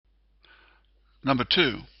Number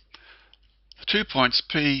 2. The 2 points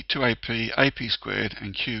P, 2AP, AP squared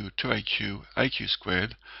and Q, 2AQ, AQ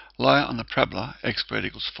squared lie on the parabola x squared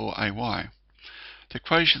equals 4AY. The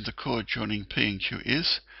equation of the chord joining P and Q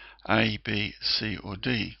is A, B, C or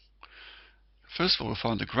D. First of all, we'll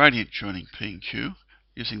find the gradient joining P and Q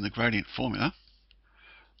using the gradient formula.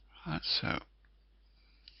 Right, so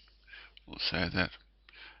we'll say that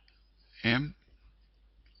M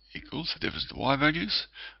equals the difference to y values,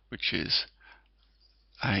 which is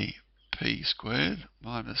AP squared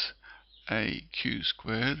minus AQ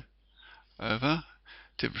squared over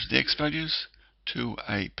difference in the x values,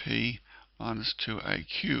 2AP minus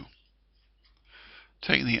 2AQ.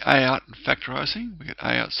 Taking the A out and factorising, we get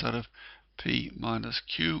A outside of P minus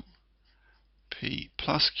Q, P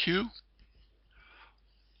plus Q,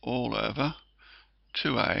 all over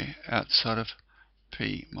 2A outside of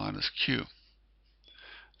P minus Q.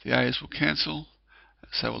 The A's will cancel,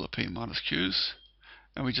 so will the P minus Q's,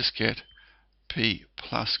 and we just get P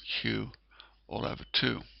plus Q all over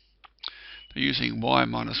 2. Now, using y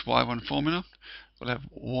minus y1 formula, we'll have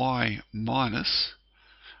y minus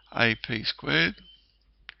AP squared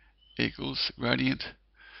equals the gradient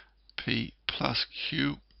P plus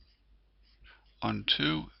Q on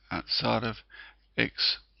 2 outside of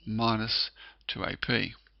x minus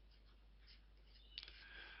 2AP.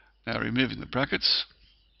 Now, removing the brackets,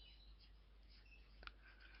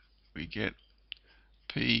 we get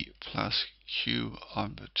P plus Q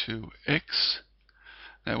over 2x.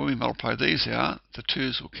 Now, when we multiply these out, the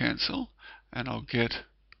 2's will cancel, and I'll get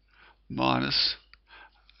minus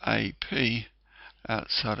AP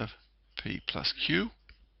outside of P plus Q.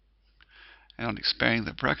 And on expanding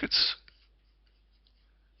the brackets,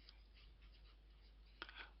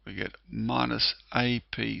 we get minus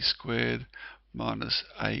AP squared minus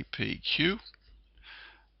APQ.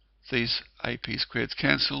 These AP squareds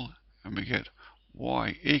cancel, and we get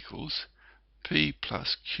y equals P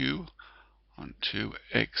plus Q on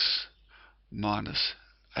 2x minus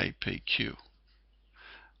APQ.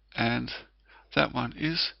 And that one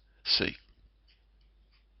is C.